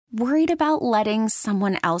Worried about letting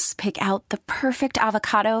someone else pick out the perfect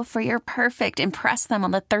avocado for your perfect impress them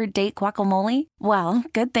on the third date guacamole? Well,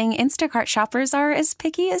 good thing Instacart shoppers are as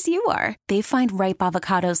picky as you are. They find ripe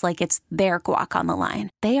avocados like it's their guac on the line.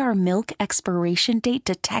 They are milk expiration date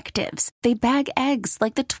detectives. They bag eggs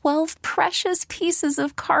like the 12 precious pieces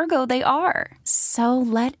of cargo they are. So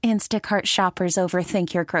let Instacart shoppers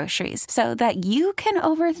overthink your groceries so that you can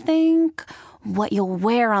overthink what you'll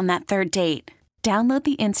wear on that third date. Download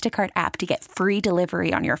the Instacart app to get free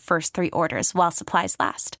delivery on your first 3 orders while supplies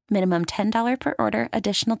last. Minimum $10 per order.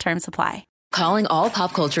 Additional terms apply. Calling all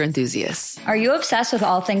pop culture enthusiasts. Are you obsessed with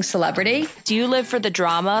all things celebrity? Do you live for the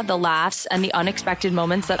drama, the laughs, and the unexpected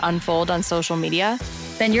moments that unfold on social media?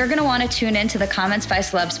 Then you're going to want to tune in to the Comments by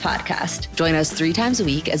Celebs podcast. Join us 3 times a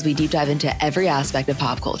week as we deep dive into every aspect of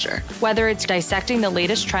pop culture. Whether it's dissecting the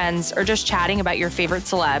latest trends or just chatting about your favorite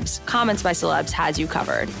celebs, Comments by Celebs has you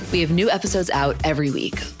covered. We have new episodes out every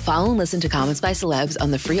week. Follow and listen to Comments by Celebs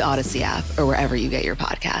on the free Odyssey app or wherever you get your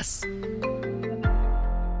podcasts.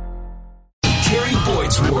 Terry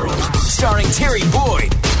Boyd's World, starring Terry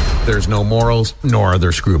Boyd. There's no morals, nor are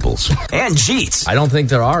there scruples. And Jeets. I don't think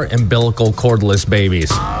there are umbilical cordless babies.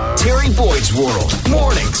 Terry Boyd's World,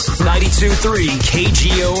 mornings, 92.3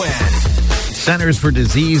 KGON. Centers for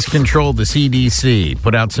Disease Control, the CDC,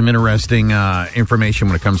 put out some interesting information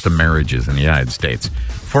when it comes to marriages in the United States.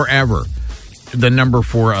 Forever, the number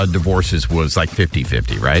for divorces was like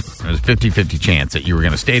 50-50, right? It was a 50-50 chance that you were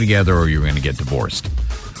going to stay together or you were going to get divorced.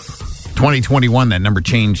 2021, that number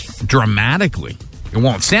changed dramatically. It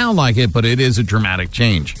won't sound like it, but it is a dramatic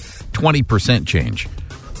change. 20% change.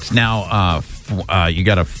 It's now you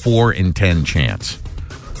got a 4 in 10 chance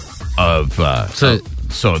of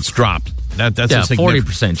so it's dropped. That's a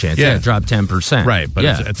 40% chance. Yeah, it dropped 10%. Right, but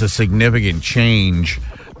it's a significant change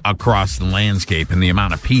across the landscape and the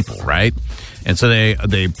amount of people, right? And so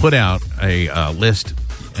they put out a list.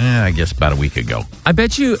 I guess about a week ago. I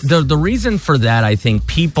bet you the reason for that, I think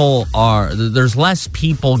there's less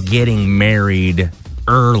people getting married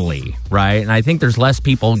early, right? And I think there's less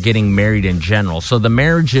people getting married in general. So the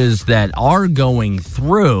marriages that are going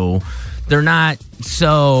through, they're not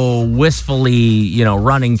so wistfully,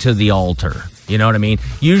 running to the altar. You know what I mean?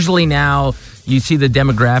 Usually now you see the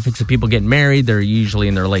demographics of people getting married. They're usually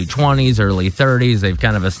in their late 20s, early 30s. They've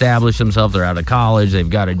kind of established themselves. They're out of college. They've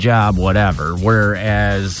got a job, whatever.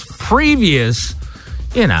 Whereas previous,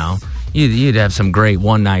 you'd have some great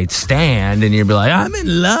one-night stand, and you'd be like, I'm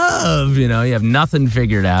in love. You have nothing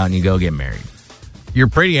figured out, and you go get married. You're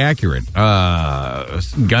pretty accurate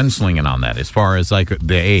gunslinging on that as far as like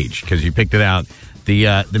the age, because you picked it out.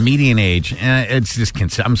 The median age, it's just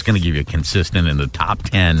I'm just going to give you a consistent in the top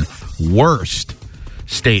 10 worst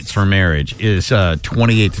states for marriage is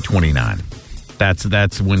 28 to 29.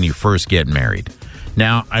 That's when you first get married.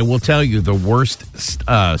 Now, I will tell you the worst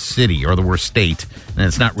city or the worst state, and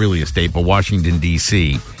it's not really a state, but Washington,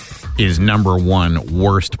 D.C. is number 1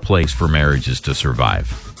 worst place for marriages to survive.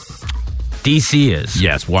 D.C. is?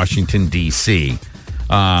 Yes, Washington, D.C.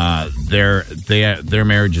 Their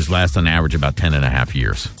marriages last on average about 10.5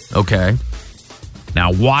 years. Okay.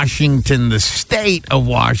 Now, Washington, the state of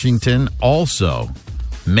Washington, also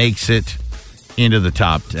makes it into the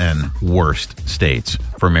top 10 worst states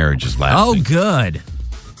for marriages lasting. Oh, good.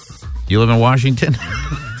 You live in Washington?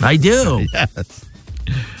 I do. Yes.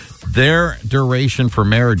 Their duration for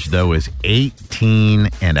marriage, though, is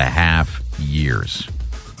 18.5 years.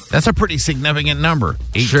 That's a pretty significant number.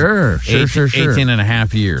 Sure.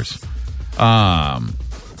 18.5 years.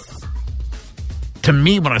 To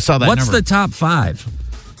me, when I saw that What's number... the top 5?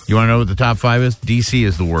 You want to know what the top 5 is? D.C.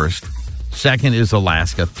 is the worst. Second is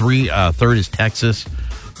Alaska. Third is Texas.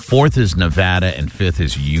 Fourth is Nevada. And fifth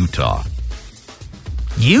is Utah.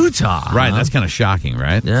 Utah? Right, that's kind of shocking,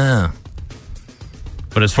 right? Yeah.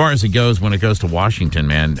 But as far as it goes, when it goes to Washington,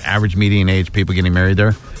 man, average median age, people getting married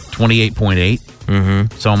there, 28.8.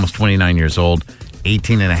 Mm-hmm. It's almost 29 years old,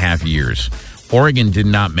 18.5 years. Oregon did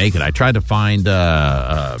not make it. I tried to find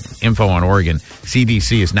info on Oregon.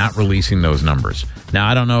 CDC is not releasing those numbers. Now,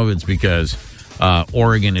 I don't know if it's because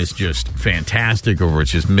Oregon is just fantastic or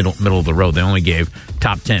it's just middle of the road. They only gave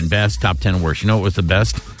top 10 best, top 10 worst. You know what was the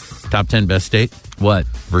best? Top 10 best state? What?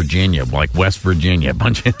 Virginia, like West Virginia, a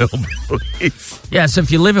bunch of hillbillies. Yeah, so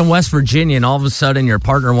if you live in West Virginia and all of a sudden your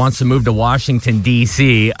partner wants to move to Washington,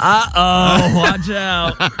 D.C., watch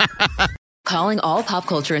out. Calling all pop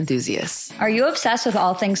culture enthusiasts. Are you obsessed with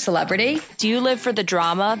all things celebrity? Do you live for the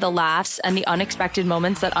drama, the laughs, and the unexpected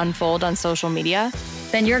moments that unfold on social media?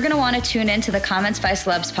 then you're going to want to tune in to the Comments by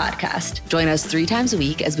Celebs podcast. Join us 3 times a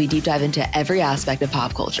week as we deep dive into every aspect of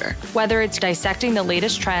pop culture. Whether it's dissecting the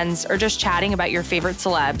latest trends or just chatting about your favorite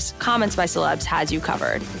celebs, Comments by Celebs has you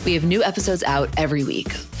covered. We have new episodes out every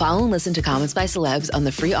week. Follow and listen to Comments by Celebs on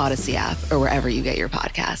the free Odyssey app or wherever you get your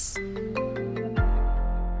podcasts.